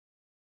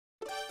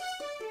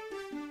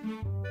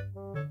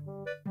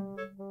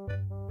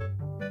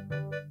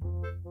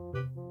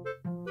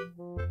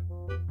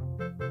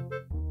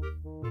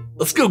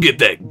Let's go get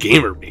that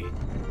gamer meat.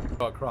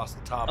 Across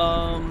the top.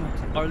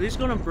 Are these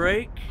gonna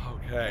break?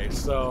 Okay,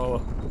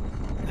 so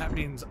that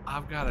means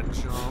I've got to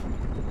jump,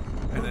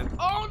 and then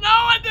oh no,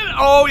 I didn't.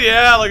 Oh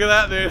yeah, look at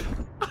that, dude.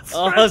 That's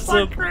Awesome.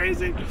 like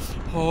crazy.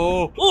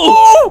 Oh,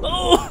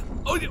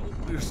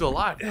 you're still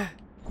alive.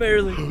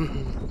 Barely.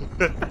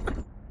 Alright,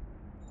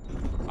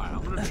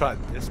 I'm gonna try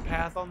this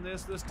path on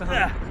this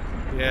time.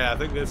 Yeah, I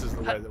think this is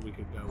the way that we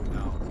could go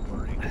without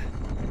worrying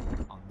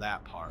on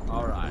that part.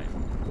 Alright.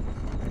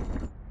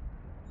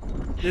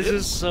 This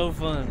is so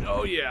fun.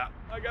 Oh yeah.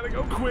 I gotta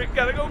go quick,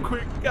 gotta go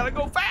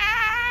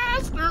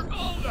faster!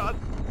 Oh god.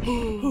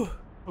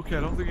 Okay, I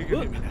don't think he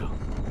can hit me now.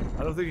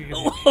 I don't think he can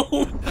hit me.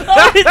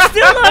 Oh, it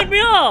still knocked me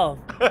off!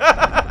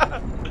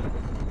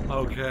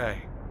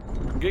 Okay.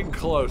 I'm getting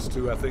close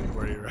to, I think,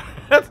 where you're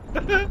at.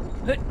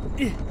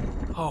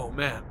 Oh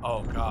man.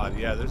 Oh god,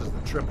 yeah, this is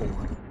the triple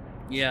one.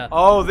 Yeah.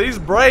 Oh, these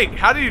break!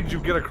 How did you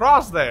get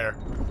across there?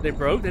 They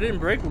broke? They didn't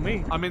break with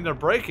me. I mean, they're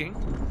breaking.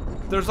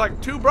 There's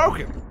like 2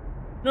 broken.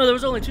 No, there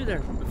was only 2 there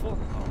before.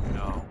 Oh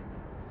no.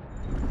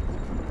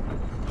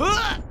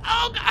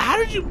 Oh god, how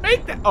did you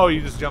make that? Oh,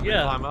 you just jumped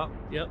and climb up?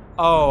 Yep.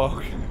 Oh,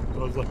 okay. I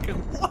was like,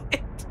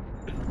 what?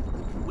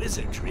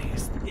 Wizardry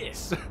is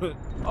this?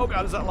 Oh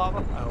god, is that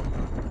lava? Oh.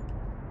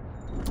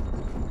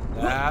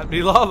 That'd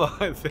be lava,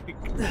 I think.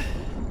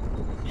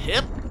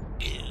 Yep.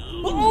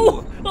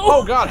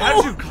 Oh god, how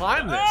did you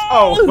climb this?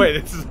 Oh,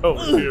 wait, this is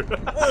over here.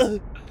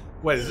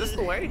 Wait, is this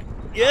the way?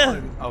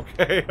 Yeah.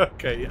 Okay,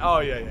 okay. Oh,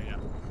 yeah.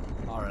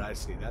 Alright, I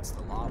see. That's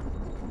the lava.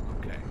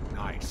 Okay,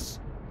 nice.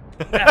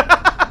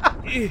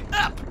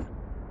 Up.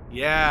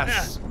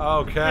 Yes.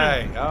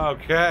 Okay,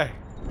 okay.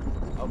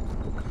 Oh,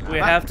 we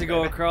have to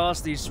go across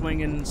these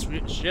swinging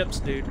ships,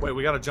 dude. Wait,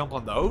 we gotta jump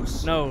on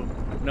those? No.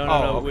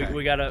 Okay.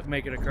 We gotta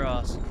make it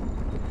across.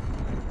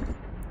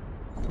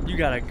 You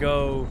gotta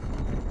go.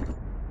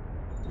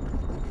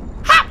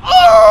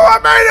 Oh, I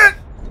made it!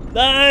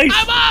 Nice!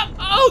 I'm up!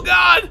 Oh,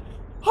 God!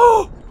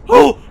 Oh,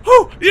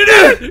 you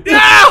did it!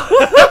 Yeah!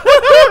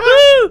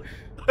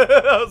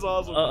 That was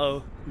awesome.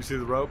 Uh-oh. You see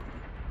the rope?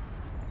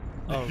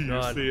 Oh,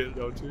 God. You see it,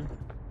 don't you?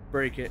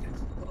 Break it.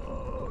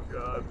 Oh,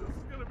 God. This is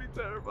going to be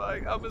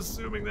terrifying. I'm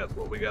assuming that's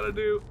what we got to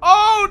do.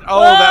 Oh,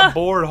 that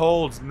board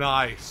holds.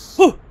 Nice.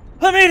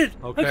 I made it!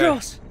 Okay.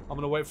 Across! I'm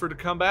going to wait for it to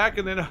come back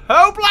and then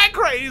hope like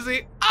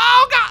crazy.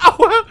 Oh,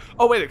 God!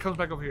 Oh, wait, it comes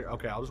back over here.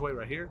 Okay, I'll just wait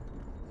right here.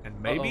 And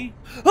maybe...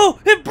 Oh,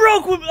 it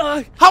broke! With,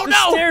 oh, the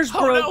no! stairs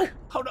broke! No!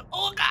 Oh, no!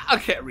 Oh, God! I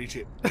can't reach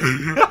it.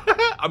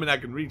 I mean, I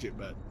can reach it,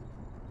 but...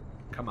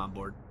 Come on,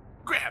 board.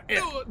 Grab! Yeah.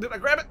 Oh, did I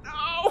grab it?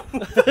 No!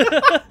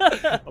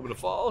 I'm gonna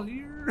fall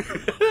here.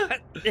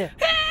 Yeah.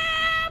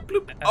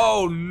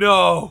 Oh,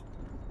 no!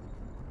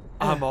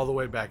 I'm all the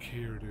way back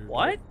here, dude.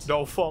 What?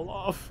 Don't fall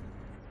off.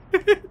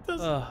 It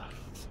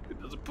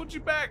doesn't put you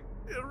back.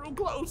 It's real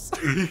close.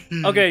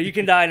 Okay, you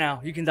can die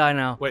now. You can die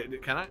now.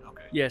 Wait, can I?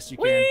 Okay. Yes, you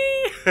can.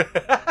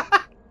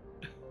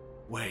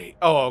 Wait.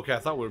 Oh, okay. I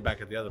thought we were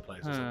back at the other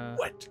place. I was like,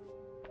 what?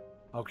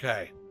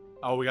 Okay.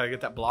 Oh, we gotta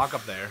get that block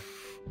up there.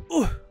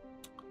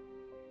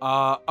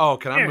 Oh,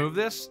 can I move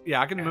this?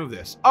 Yeah, I can move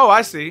this. Oh,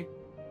 I see.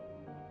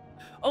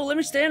 Oh, let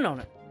me stand on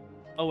it.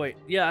 Oh wait,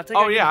 yeah, I think.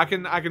 Oh yeah, I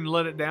can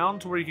let it down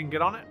to where you can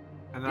get on it,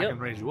 and then I can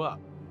raise you up.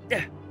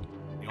 Yeah.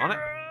 You on it?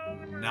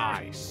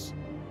 Nice.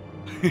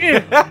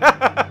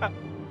 Yeah.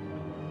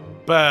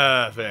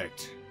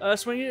 Perfect.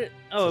 Swing it.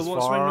 Oh, As it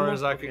won't swing no far more?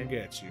 as I can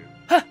get you.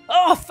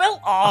 Oh, I fell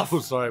off. Oh,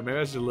 sorry. Maybe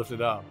I should lift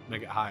it up,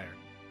 make it higher.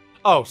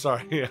 Oh,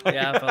 sorry. Yeah,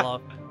 I fell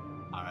off.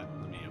 All right,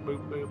 let me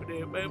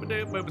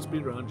boop,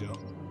 speed run, Joe.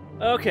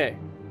 Okay.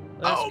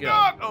 Let's Oh go.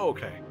 God. Oh,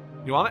 okay.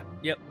 You on it?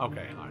 Yep.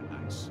 Okay. All right.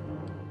 Nice.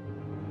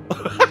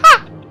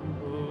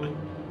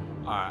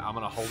 All right. I'm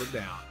gonna hold it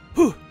down.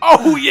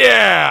 Oh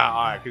yeah!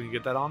 All right. Can you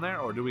get that on there,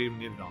 or do we even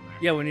need it on there?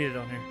 Yeah, we need it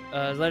on here.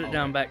 Let it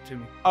down back to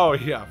me. Oh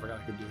yeah, I forgot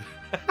I could do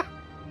that.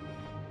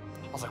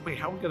 I was like, wait,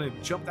 how are we gonna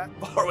jump that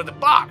far with the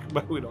block?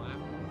 But we don't have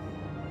to.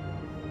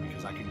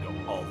 Because I can go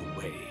all the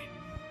way.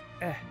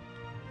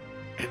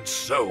 And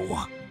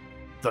so,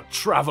 the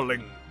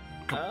traveling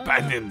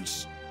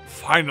companions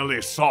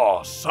finally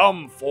saw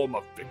some form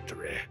of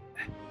victory.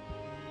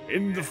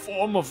 In the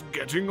form of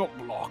getting a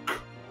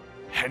block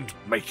and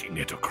making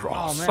it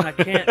across. Oh man, I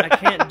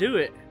can't do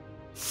it.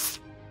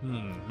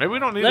 Maybe we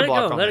don't need Let a it block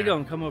go. on Let there. it go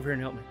and come over here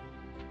and help me.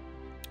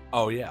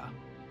 Oh yeah.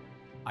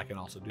 I can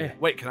also do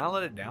that. Wait, can I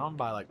let it down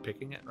by like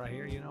picking it right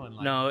here, you know? And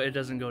like... No, it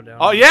doesn't go down.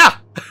 Oh yeah!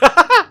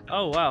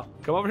 Oh wow.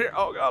 Come over here.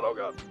 Oh god, oh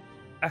god.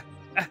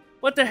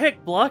 What the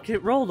heck, block?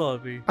 It rolled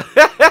on me.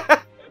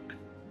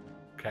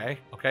 Okay,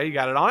 okay, you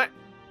got it on it?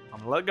 I'm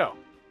gonna let it go.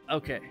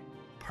 Okay.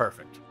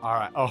 Perfect.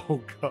 Alright.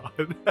 Oh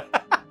god.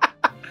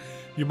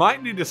 You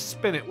might need to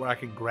spin it where I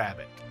can grab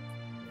it.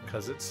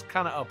 Because it's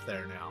kind of up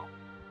there now.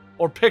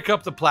 Or pick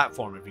up the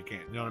platform if you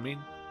can, you know what I mean?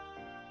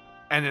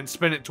 And then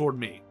spin it toward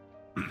me.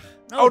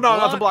 Oh no,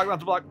 not the block, not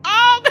the block.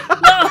 Oh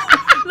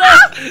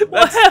no!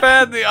 That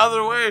span the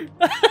other way.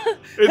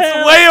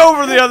 It's way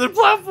over the other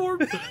platform.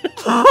 Look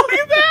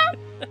at that.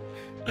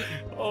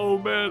 Oh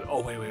man.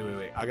 Oh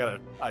wait. I got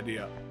an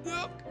idea.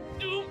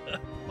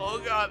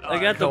 Oh god. I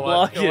got the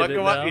block in it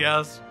now.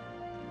 Yes.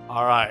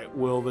 All right.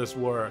 Will this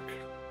work?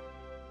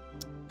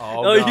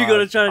 Oh, you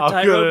gonna try to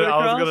tie over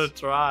across? I was gonna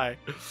try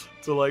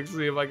to like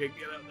see if I could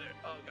get up there.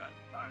 Oh god.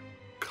 All right.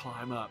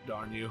 Climb up,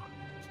 darn you.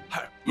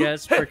 Yeah,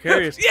 it's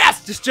precarious.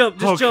 Yes. Just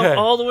jump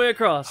all the way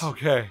across.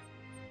 Okay.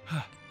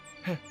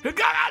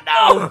 God,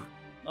 no.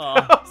 Oh.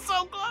 I'm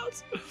so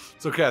close.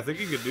 It's okay. I think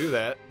you can do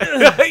that.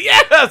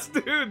 Yes,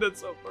 dude. That's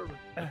so perfect.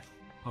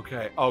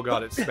 Okay. Oh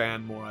god, it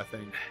spanned more. I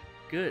think.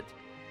 Good.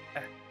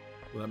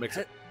 Well, that makes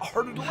it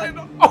harder to land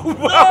on. Oh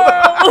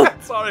wow. No!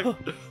 Sorry.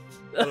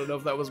 I don't know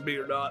if that was me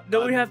or not.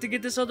 Don't we have to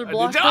get this other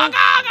block?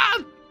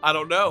 I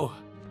don't know.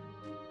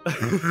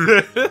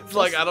 It's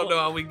like I don't know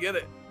how we get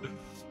it.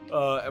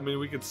 I mean,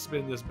 we could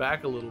spin this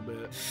back a little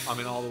bit. I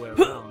mean, all the way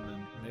around,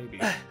 and maybe.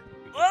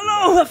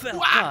 Oh no! I fell.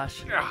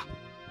 Gosh.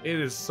 It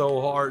is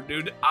so hard,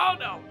 dude. Oh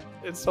no!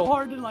 It's so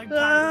hard to like.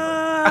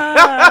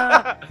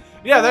 Yeah,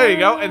 there you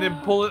go, and then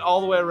pull it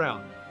all the way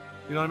around.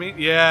 You know what I mean?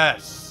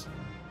 Yes.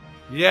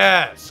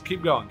 Yes.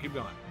 Keep going. Keep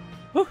going.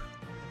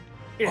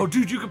 Yeah. Oh,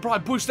 dude, you could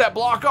probably push that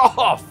block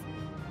off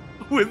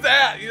with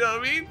that. You know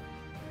what I mean?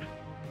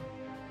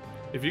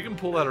 If you can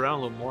pull that around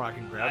a little more, I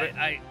can grab it.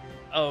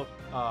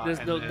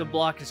 The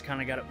block has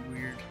kind of got it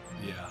weird.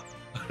 Yeah.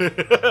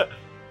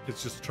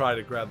 It's just try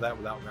to grab that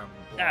without grabbing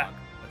the block.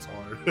 That's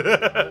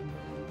hard.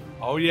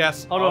 Oh,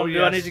 yes. Hold on.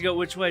 Do I need to go?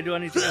 Which way do I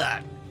need to go?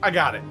 I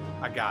got it.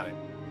 I got it.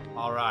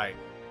 All right.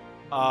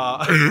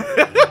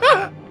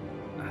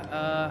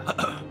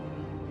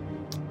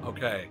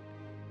 Okay.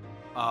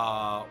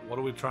 What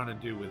are we trying to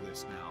do with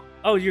this now?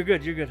 Oh, you're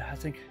good. You're good. I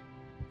think.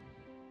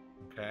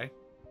 Okay.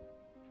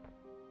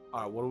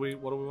 All right. What do we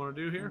want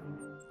to do here?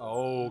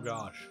 Oh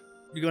gosh.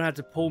 You're gonna have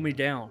to pull me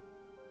down.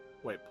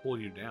 Wait, pull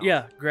you down?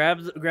 Yeah.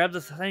 Grab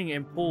the thing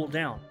and pull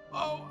down.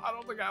 Oh, I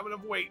don't think I have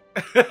enough weight.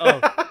 Oh,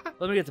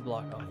 let me get the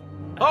block off.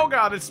 Oh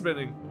god, it's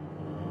spinning.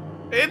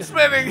 It's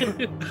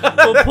spinning.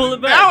 Well, pull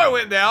it back. Now it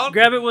went down.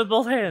 Grab it with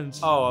both hands.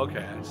 Oh,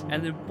 okay.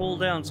 And then pull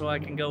down so I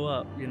can go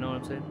up. You know what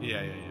I'm saying?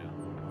 Yeah.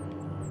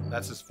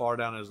 That's as far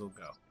down as it'll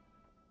go.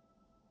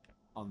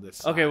 On this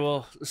side. Okay,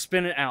 well,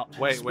 spin it out.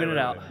 Wait.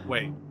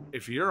 Wait.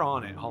 If you're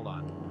on it, hold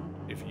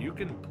on. If you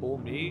can pull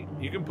me,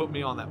 you can put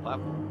me on that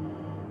platform.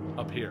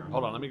 Up here.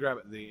 Hold on, let me grab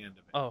it at the end of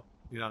it. Oh.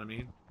 You know what I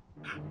mean?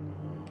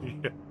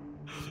 Yeah.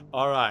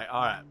 All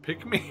right.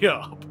 Pick me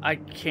up. I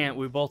can't.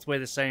 We both weigh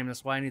the same.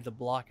 That's why I need the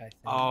block, I think.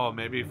 Oh,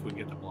 maybe if we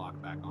get the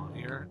block back on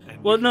here.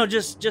 And well, no,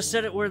 just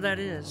set it where that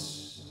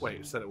is.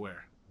 Wait, set it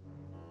where?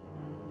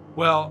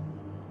 Well.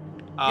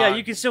 Yeah,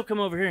 you can still come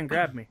over here and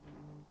grab me.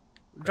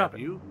 Drop it.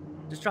 You?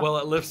 Just drop it. Well,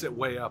 it lifts it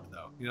way up,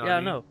 though. You know what I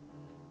mean? I know.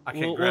 I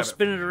can't grab it. We'll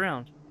spin it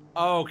around.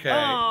 Okay.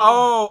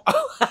 Oh.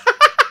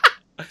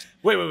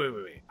 Wait.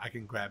 I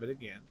can grab it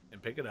again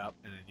and pick it up,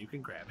 and then you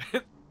can grab it.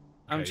 Okay,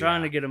 I'm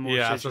trying to get a more.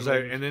 Yeah, that's what I'm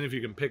saying. And then if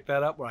you can pick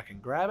that up where I can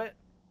grab it,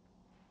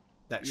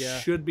 that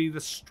should be the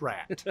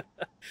strat.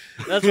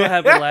 That's what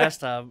happened last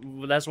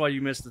time. That's why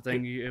you missed the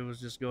thing. It was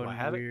just going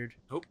weird.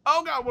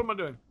 Oh god, what am I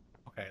doing?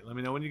 Okay, let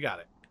me know when you got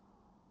it.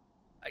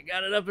 I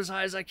got it up as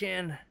high as I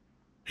can.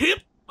 Hip.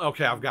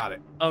 Okay, I've got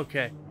it.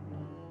 Okay.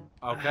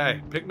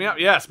 Okay, pick me up.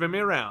 Yeah, spin me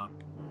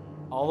around.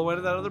 All the way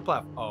to that other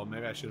platform. Oh,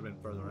 maybe I should have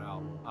been further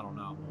out. I don't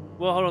know.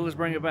 Well, hold on. Let's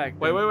bring it back.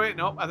 Wait.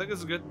 Nope, I think this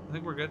is good. I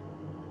think we're good.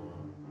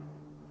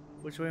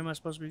 Which way am I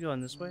supposed to be going?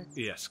 This way?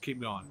 Yes, keep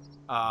going.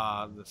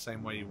 The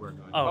same way you were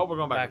going. Oh, we're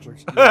going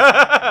backwards.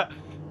 Yeah.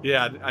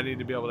 Yeah, I need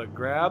to be able to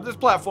grab this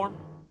platform.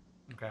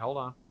 Okay, hold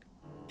on.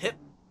 Hip.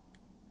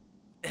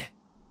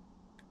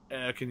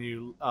 Can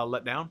you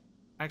let down,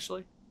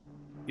 actually?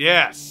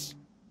 Yes.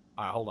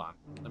 All right, hold on.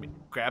 Let me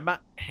grab my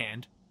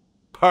hand.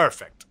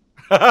 Perfect.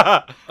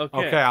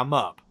 Okay, I'm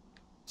up.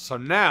 So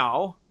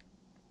now,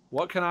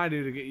 what can I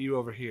do to get you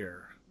over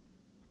here?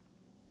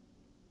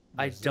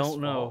 I don't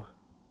know.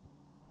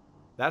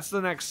 That's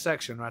the next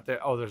section right there.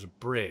 Oh, there's a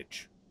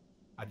bridge.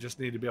 I just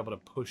need to be able to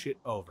push it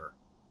over.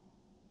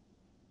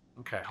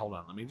 Okay, hold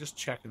on. Let me just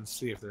check and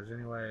see if there's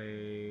any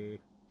way.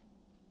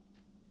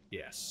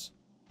 Yes.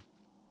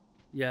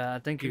 Yeah, I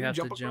think you have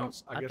to jump.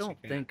 I don't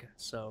think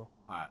so.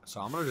 All right,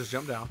 so I'm going to just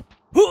jump down.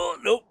 Oh,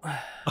 nope.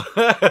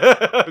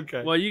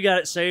 Okay. Well, you got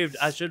it saved.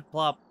 I should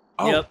plop.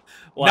 Oh, yep.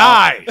 Wow.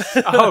 Nice.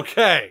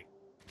 Okay.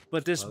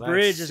 But this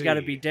bridge has got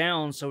to be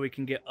down so we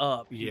can get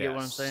up. You get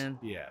what I'm saying?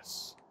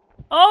 Yes.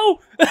 Oh!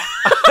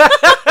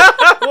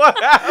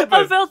 What happened?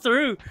 I fell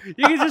through. You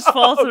can just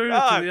fall through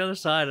to the other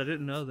side. I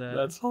didn't know that.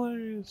 That's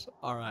hilarious.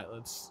 All right,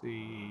 let's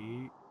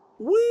see.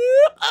 Woo!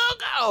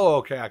 Oh,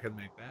 okay, I can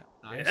make that.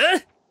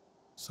 Nice.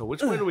 So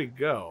which way do we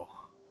go?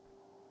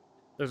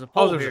 There's a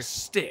pole there's here. a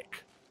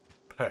stick.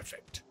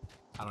 Perfect.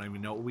 I don't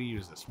even know what we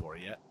use this for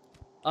yet.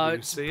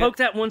 Poke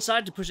that one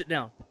side to push it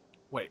down.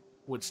 Wait,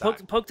 which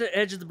side? Poke the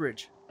edge of the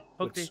bridge.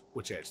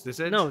 Which edge? This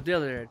edge? No, the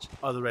other edge.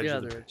 Other edge. The of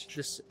other the edge.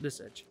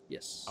 This edge.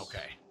 Yes.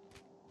 Okay.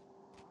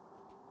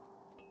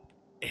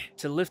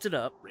 To lift it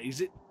up. Raise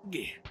it.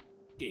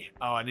 Yeah.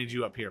 Oh, I need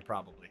you up here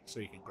probably,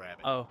 so you can grab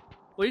it. Oh,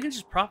 well, you can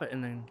just prop it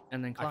and then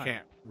climb. I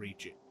can't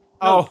reach it.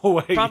 Oh,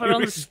 wait. Prop it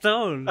on the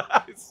stone.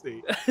 I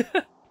see.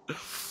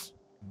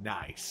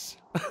 Nice.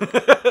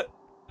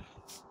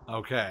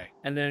 Okay.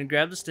 And then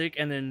grab the stick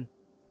and then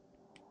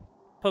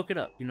poke it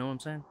up. You know what I'm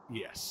saying?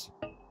 Yes.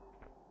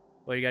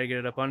 Well, you gotta get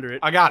it up under it.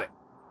 I got it.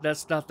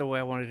 That's not the way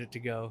I wanted it to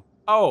go.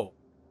 Oh.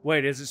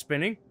 Wait, is it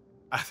spinning?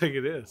 I think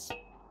it is.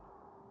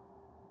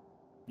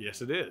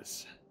 Yes, it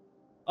is.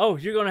 Oh,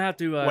 you're gonna have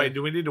to. Wait,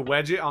 do we need to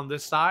wedge it on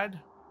this side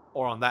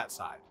or on that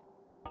side?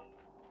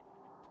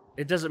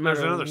 It doesn't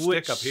matter. There's another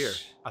which... stick up here.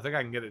 I think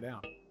I can get it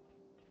down.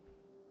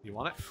 You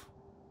want it?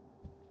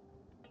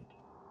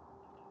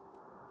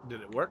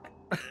 Did it work?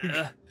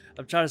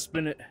 I'm trying to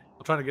spin it.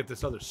 I'm trying to get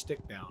this other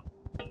stick down.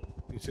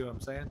 You see what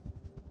I'm saying?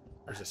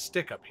 There's a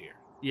stick up here.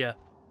 Yeah.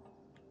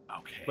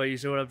 Okay. But you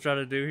see what I'm trying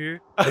to do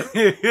here?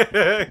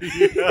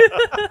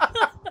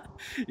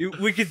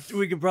 We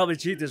could probably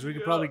cheat this. We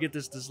could probably get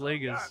this to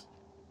Slingus.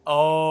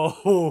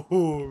 Oh,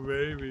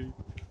 maybe.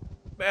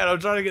 Man, I'm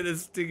trying to get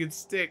this stinking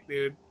stick,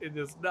 dude. It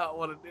does not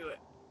want to do it.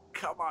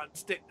 Come on,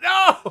 stick.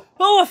 No!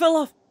 Oh, I fell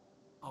off.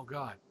 Oh,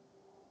 God.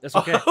 That's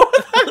okay.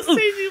 I've seen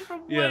you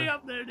from way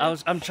up there, dude.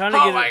 I'm trying to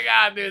get Oh, my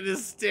God, dude.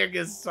 This stick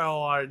is so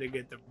hard to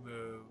get to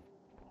move.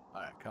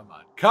 All right, come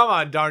on. Come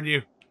on, darn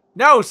you.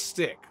 No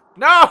stick.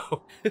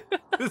 No!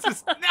 This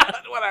is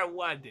not what I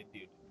wanted,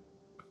 dude.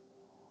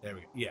 There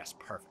we go. Yes,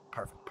 perfect,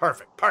 perfect,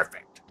 perfect,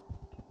 perfect.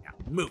 Now,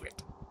 move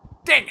it.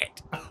 Dang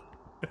it.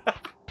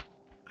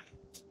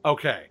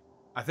 Okay.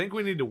 I think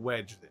we need to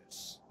wedge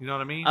this. You know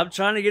what I mean? I'm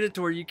trying to get it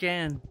to where you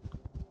can.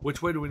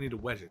 Which way do we need to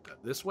wedge it?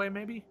 This way,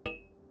 maybe?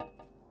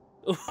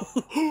 Oh,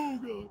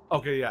 God.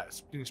 Okay, yeah.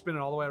 Can you spin it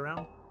all the way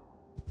around?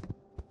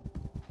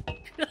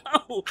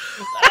 Ow.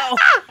 Ow.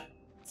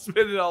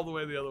 Spin it all the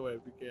way the other way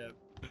if you can.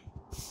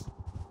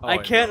 Oh, I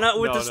wait, can't no. not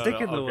with No, the no, stick no.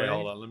 in the Okay, way.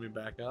 hold on. Let me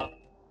back up.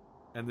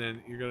 And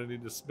then you're going to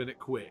need to spin it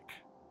quick.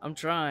 I'm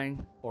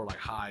trying. Or like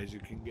high as you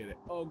can get it.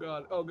 Oh,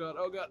 God. Oh, God.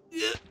 Oh, God.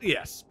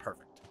 Yes.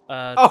 Perfect.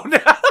 Oh no.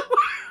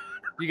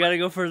 You gotta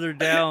go further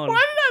down.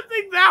 Why did I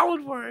think that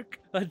would work?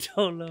 I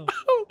don't know.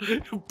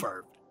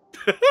 Perfect.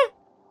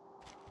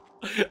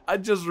 I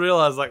just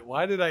realized, like,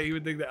 why did I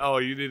even think that? Oh,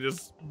 you need to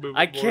move it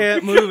I more.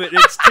 can't move it.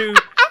 It's too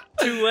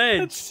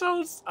wedged. It's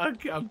so.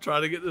 I'm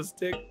trying to get the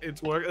stick.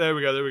 It's working. There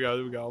we go. There we go.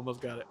 There we go.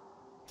 Almost got it.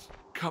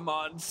 Come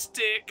on,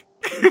 stick.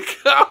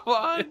 Come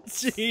on.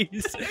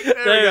 Jeez.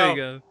 There we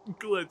go.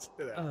 Glitched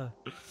it out.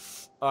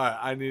 All right.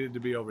 I need it to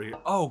be over here.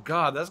 Oh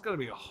God, that's gonna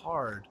be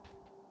hard.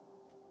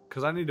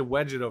 Cause I need to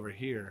wedge it over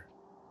here.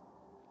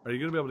 Are you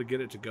gonna be able to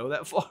get it to go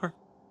that far?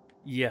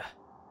 Yeah.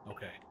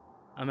 Okay.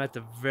 I'm at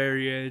the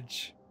very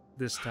edge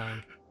this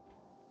time.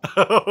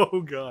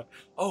 Oh God.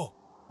 Oh,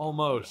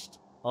 almost.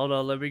 Hold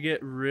on, let me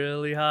get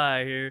really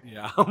high here.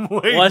 Yeah, I'm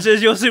waiting. Watch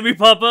this, you'll see me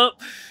pop up.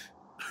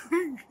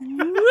 Woo!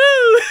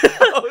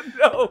 Oh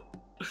no.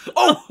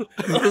 Oh.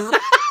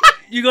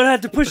 You're gonna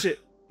have to push it.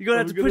 You're gonna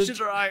have to push it.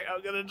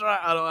 I'm gonna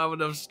try. I don't have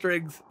enough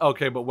strength.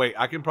 Okay, but wait,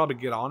 I can probably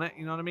get on it.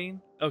 You know what I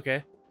mean?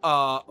 Okay.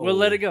 Well,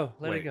 let it go.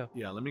 Let it go.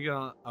 Yeah, let me get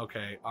on.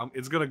 Okay,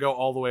 it's gonna go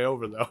all the way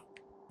over though.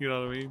 You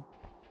know what I mean?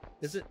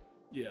 Is it?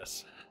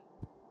 Yes.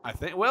 I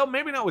think. Well,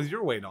 maybe not with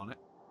your weight on it.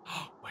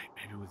 Wait,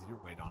 maybe with your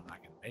weight on it, I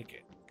can make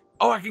it.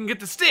 Oh, I can get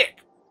the stick.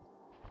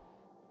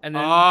 And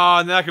then. Oh,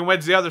 and then I can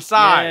wedge the other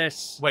side.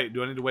 Yes. Wait,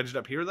 do I need to wedge it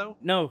up here though?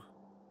 No.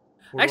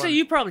 Actually,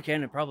 you probably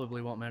can. It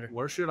probably won't matter.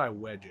 Where should I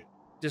wedge it?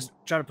 Just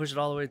try to push it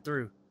all the way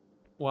through.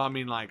 Well, I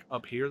mean, like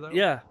up here though.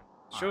 Yeah.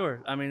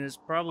 Sure. I mean, it's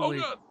probably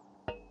Oh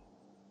God.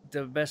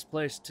 the best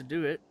place to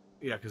do it.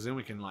 Yeah, because then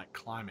we can like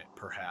climb it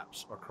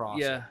perhaps or cross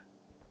it. Yeah.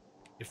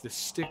 If the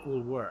stick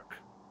will work.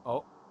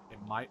 Oh, it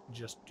might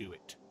just do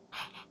it.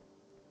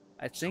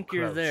 I think So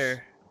you're close.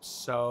 there.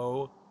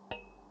 So,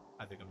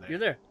 I think I'm there. You're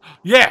there.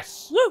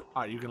 Yes! Woo!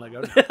 All right, you can let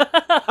go now.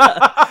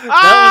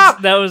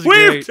 that was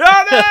We've great.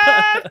 done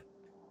it!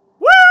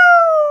 Woo!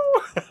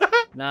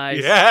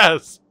 Nice.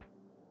 Yes!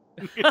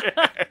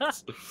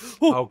 Yes!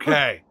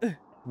 Okay.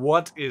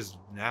 What is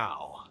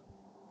now?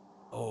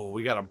 Oh,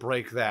 we gotta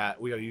break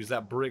that. We gotta use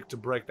that brick to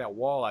break that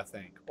wall, I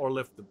think. Or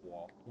lift the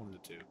wall. One of the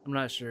two. I'm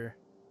not sure.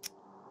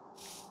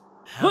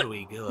 How do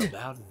we go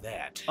about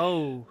that?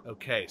 Oh.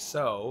 Okay,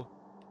 so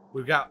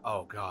we've got,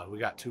 oh God, we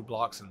got 2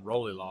 blocks and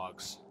rolly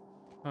logs.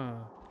 Huh.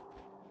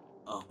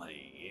 Oh my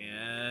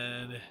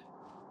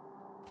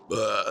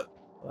God.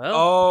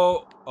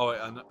 Well. Oh, wait,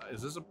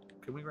 is this a,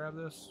 can we grab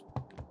this?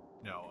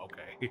 No,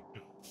 okay.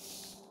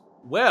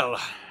 Well,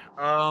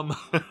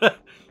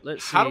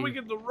 Let's see. how do we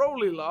get the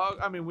rolly log?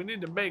 I mean, we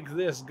need to make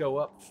this go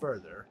up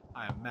further,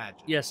 I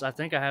imagine. Yes, I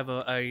think I have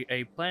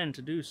a plan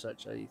to do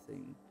such a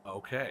thing.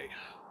 Okay.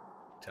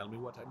 Tell me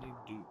what I need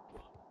to do.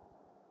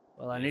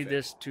 Well, I need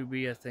this to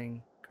be a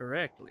thing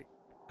correctly.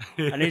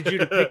 I need you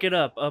to pick it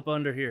up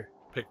under here.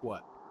 Pick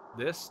what?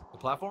 This? The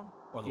platform?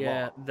 Or the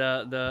Yeah,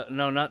 log?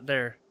 no, not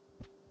there.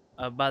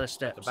 By the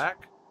steps. At the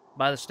back?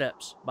 By the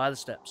steps. By the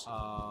steps.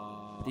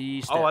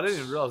 The steps. Oh, I didn't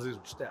even realize these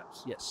were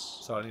steps.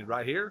 Yes. So I need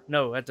right here?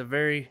 No, at the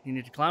very, you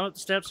need to climb up the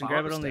steps and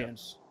grab it on the end.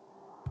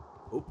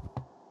 Oop.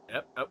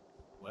 Yep.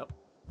 Well,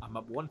 I'm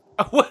up one.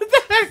 What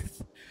the heck?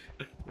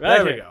 Right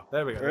there here. we go.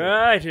 There we go.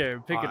 Right here.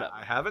 Pick it up.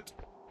 I have it.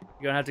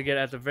 You're gonna have to get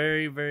at the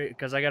very,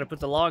 because I gotta put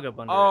the log up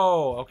under it.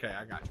 Oh, okay.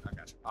 I got you.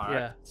 All right.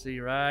 Yeah, see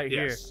right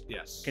here.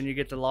 Yes. Can you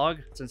get the log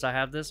since I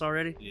have this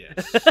already?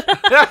 Yes.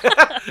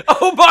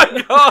 Oh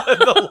my God!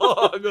 The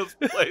log was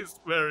placed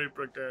very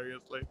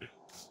precariously.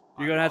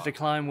 You're gonna have to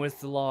climb with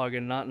the log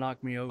and not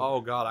knock me over. Oh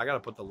God! I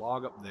gotta put the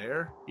log up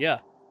there. Yeah.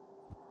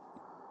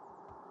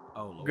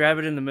 Oh Lord. Grab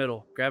it in the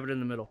middle. Grab it in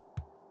the middle.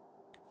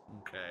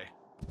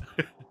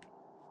 Okay.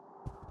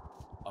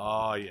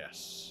 Oh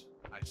yes,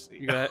 I see.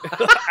 You got it.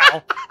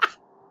 Ow.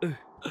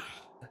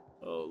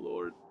 Oh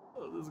Lord.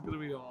 Oh, this is gonna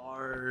be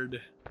hard.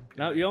 Okay.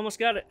 No, you almost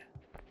got it.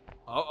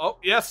 Oh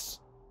yes.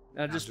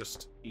 Now Now just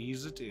just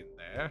ease it in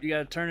there. you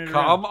gotta turn it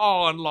Come around.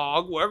 on,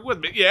 log. Work with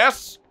me.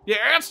 Yes.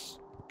 Yes.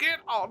 Get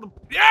on the.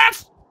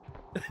 Yes.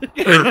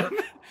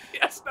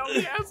 Yes. No.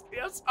 Yes.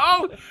 Yes.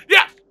 Oh.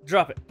 Yes.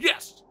 Drop it.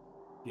 Yes.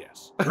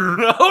 Yes. No.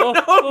 Oh,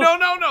 No. oh. No.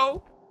 No.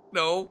 No.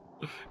 No.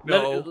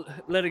 No.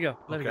 Let it go.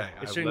 Let it go. Okay, It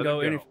I've shouldn't let go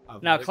it any. go.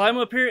 I've Now let it climb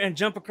go. up here and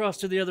jump across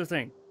to the other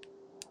thing.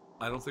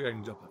 I don't think I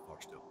can jump that far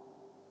still.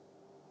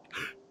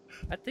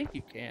 I think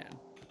you can.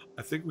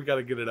 I think we got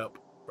to get it up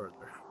further.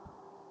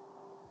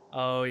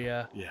 Oh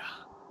yeah. Yeah.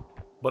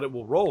 But it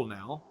will roll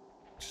now,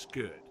 which is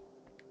good.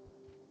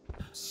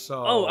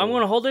 So. Oh, I'm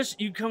gonna hold this.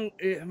 You come.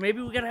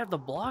 Maybe we gotta have the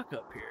block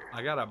up here.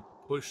 I gotta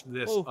push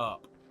this Oh.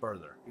 up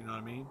further. You know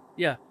what I mean?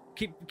 Yeah.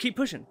 Keep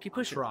pushing. Keep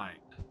pushing. Trying.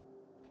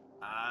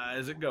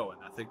 Is it going?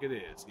 I think it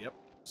is. Yep.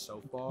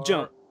 So far.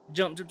 Jump.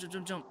 Jump. Jump. Jump.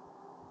 Jump. Jump.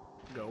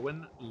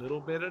 Going a little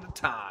bit at a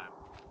time.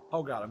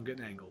 Oh God, I'm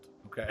getting angled.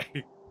 Okay.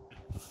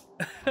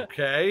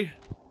 Okay.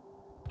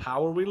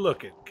 How are we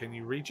looking? Can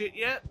you reach it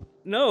yet?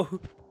 No.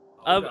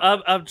 Oh,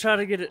 God. I'm trying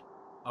to get it.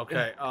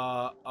 Okay.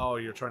 Oh,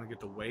 you're trying to get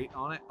the weight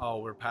on it. Oh,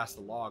 we're past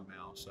the log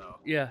now. So.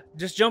 Yeah.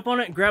 Just jump on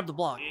it and grab the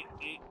block.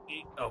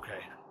 Okay.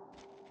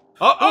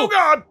 Oh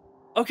God.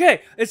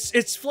 Okay.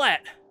 It's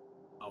flat.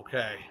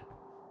 Okay.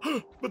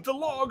 But the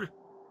log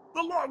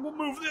will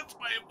move this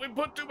way if we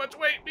put too much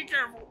weight. Be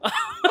careful.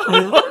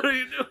 What are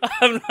you doing?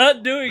 I'm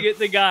not doing it.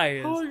 The guy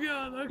is. Oh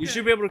God. Okay. You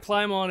should be able to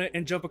climb on it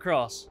and jump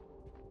across.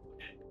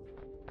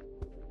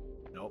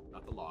 Nope,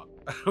 not the log.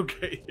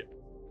 Okay.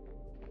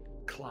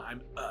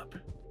 Climb up.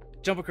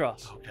 Jump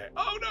across. Okay.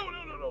 Oh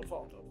no!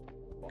 Fall.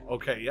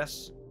 Okay.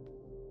 Yes.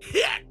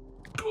 Yeah.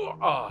 Oh,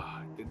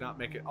 I did not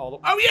make it all the.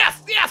 Oh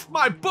yes,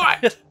 my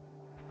butt.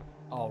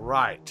 All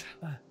right.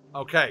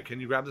 Okay. Can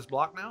you grab this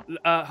block now?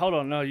 Hold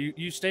on. No,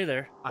 you stay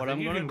there. I What think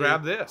I'm you gonna can do-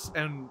 grab this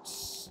and.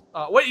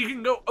 Wait, you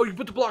can go. Oh, you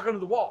put the block under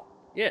the wall.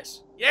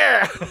 Yes.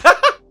 Yeah.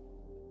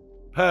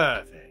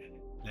 Perfect.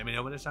 Let me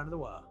know when it's under the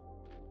wall.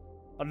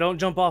 Oh, don't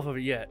jump off of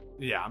it yet.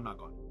 Yeah, I'm not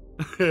going.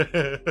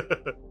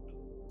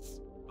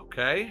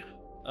 Okay.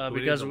 Do we need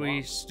Because the we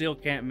lock? still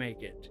can't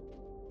make it.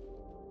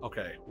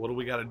 Okay. What do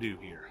we got to do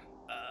here?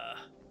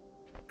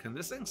 Can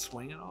this thing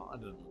swing at all? I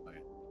don't know.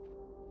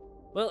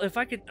 Well, if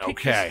I could pick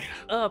Okay. this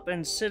up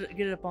and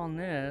get it up on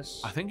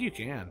this. I think you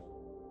can.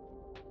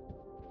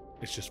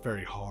 It's just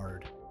very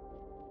hard.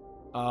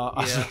 I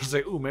was Yeah. gonna say,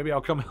 ooh, maybe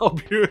I'll come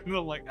help you, and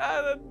I'm like,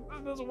 that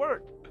doesn't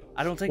work.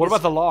 I don't think. What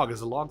about the log?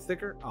 Is the log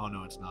thicker? Oh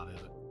no, it's not, is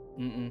it?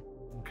 Mm-mm.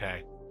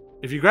 Okay.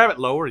 If you grab it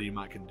lower, you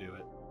might can do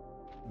it.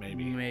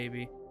 Maybe.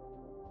 Maybe.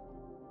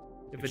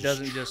 If It's it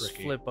doesn't just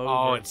tricky. flip over.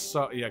 Oh, it's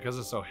so because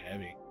it's so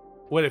heavy.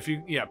 What if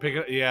you pick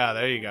it? Yeah,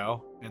 there you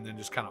go, and then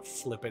just kind of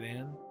flip it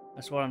in.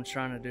 That's what I'm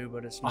trying to do,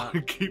 but it's not.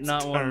 It keeps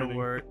not wanting to turning.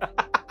 work.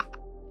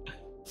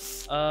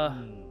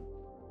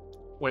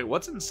 Wait,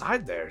 what's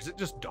inside there? Is it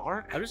just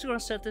dark? I'm just gonna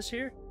set this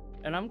here,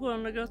 and I'm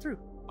going to go through.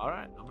 All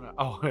right, I'm gonna.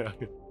 Oh, yeah.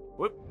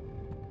 Whoop.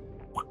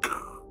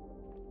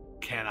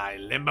 Can I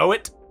limbo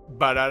it?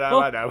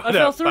 I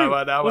fell through.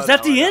 Was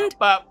that the end?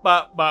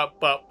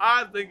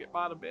 I think it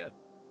might have been.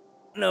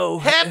 No.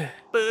 Hep,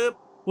 boop.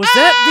 Was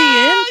that the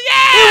end?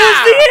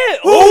 Yeah!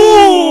 It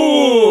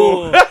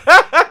was the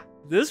end.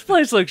 Ooh! This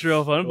place looks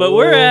real fun, but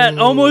we're at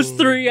almost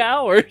 3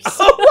 hours.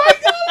 Oh my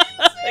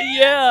God!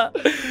 Yeah.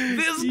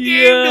 This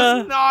game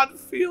does not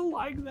feel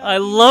like that. I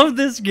love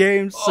this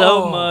game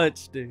so Oh.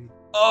 much, dude.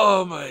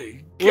 Oh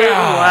my God!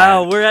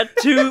 Wow, we're at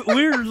 2.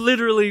 We're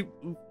literally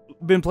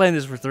been playing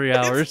this for 3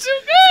 hours. It's too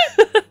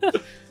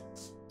good.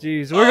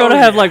 Jeez, we're gonna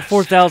have like yes.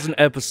 4,000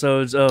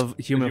 episodes of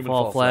Human Human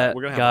Fall Fall Flat, Flat.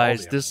 We're gonna have all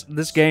guys. the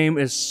This game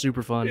is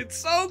super fun. It's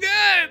so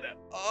good.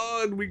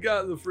 Oh, and we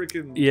got the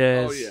freaking.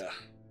 Yes. Oh yeah.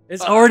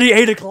 It's already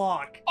 8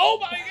 o'clock. Oh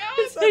my God!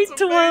 It's That's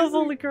 8:12. amazing.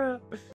 Holy crap!